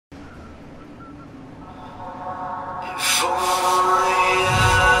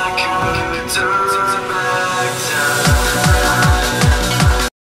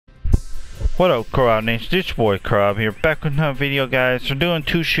What up, Crab Nation? It's your boy Crab here, back with another video, guys. We're doing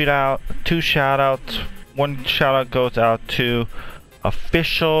two shoutouts. One shoutout goes out to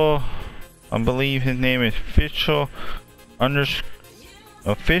Official, I believe his name is Official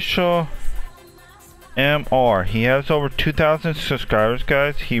MR. He has over 2,000 subscribers,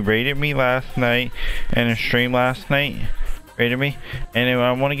 guys. He rated me last night and in stream last night. Rated me, and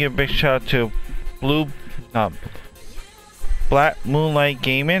I want to give a big shout out to Black Moonlight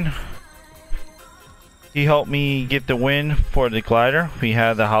Gaming. He helped me get the win for the glider. We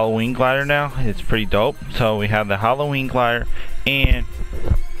have the Halloween glider now. It's pretty dope. So we have the Halloween glider and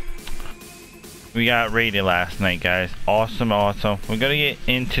we got rated last night, guys. Awesome. We're gonna get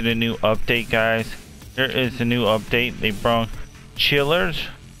into the new update, guys. Here is the new update. They brought chillers.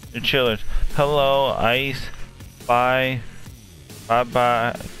 The chillers. Hello, ice. Bye.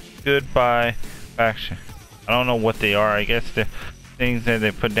 Goodbye. Faction. I don't know what they are. I guess the things that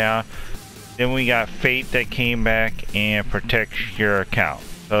they put down. Then we got Fate that came back and protects your account,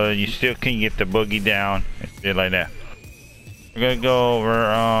 so you still can get the boogie down and shit like that. We're gonna go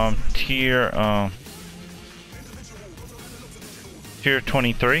over tier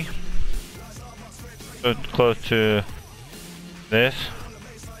 23, so close to this,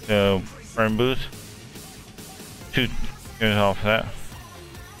 the burn boost. 2 years off that.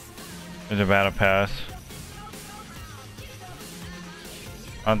 There's a battle pass.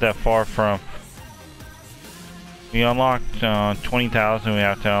 Not that far from. We unlocked 20,000. We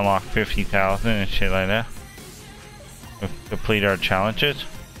have to unlock 50,000 and shit like that. We complete our challenges.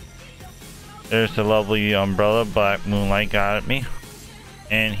 There's the lovely umbrella Black Moonlight got at me,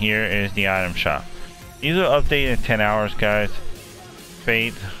 and here is the item shop. These are updated in 10 hours, guys.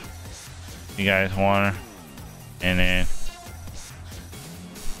 Fate, if you guys want her, and then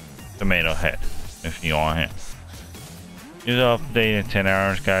Tomato Head if you want him. These are updated in 10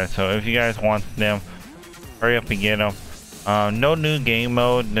 hours, guys, so if you guys want them, hurry up and get them. No new game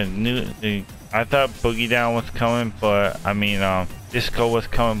mode. I thought Boogie Down was coming, but I mean Disco was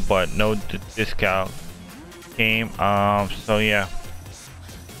coming, but no Disco game. So yeah,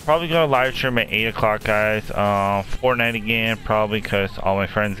 probably gonna live stream at 8 o'clock, guys. Fortnite again, probably, because all my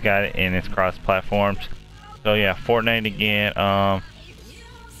friends got it and it's cross platforms. So yeah, Fortnite again.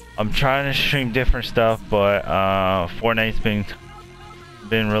 I'm trying to stream different stuff, but Fortnite's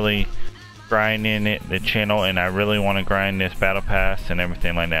been really grinding the channel, and I really want to grind this battle pass and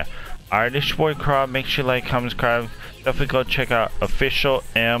everything like that. Alright, this is your boy Crab. Make sure you like, comment, subscribe. Definitely go check out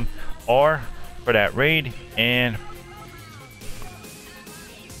Officalmr for that raid, and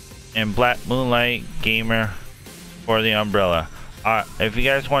Black Moonlight Gamer for the umbrella. Alright, if you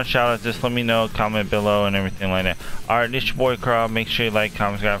guys want shout outs, just let me know, comment below and everything like that. Alright, this is your boy Crab. Make sure you like,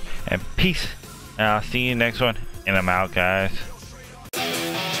 comment, subscribe, and peace. And I'll see you next one, and I'm out, guys.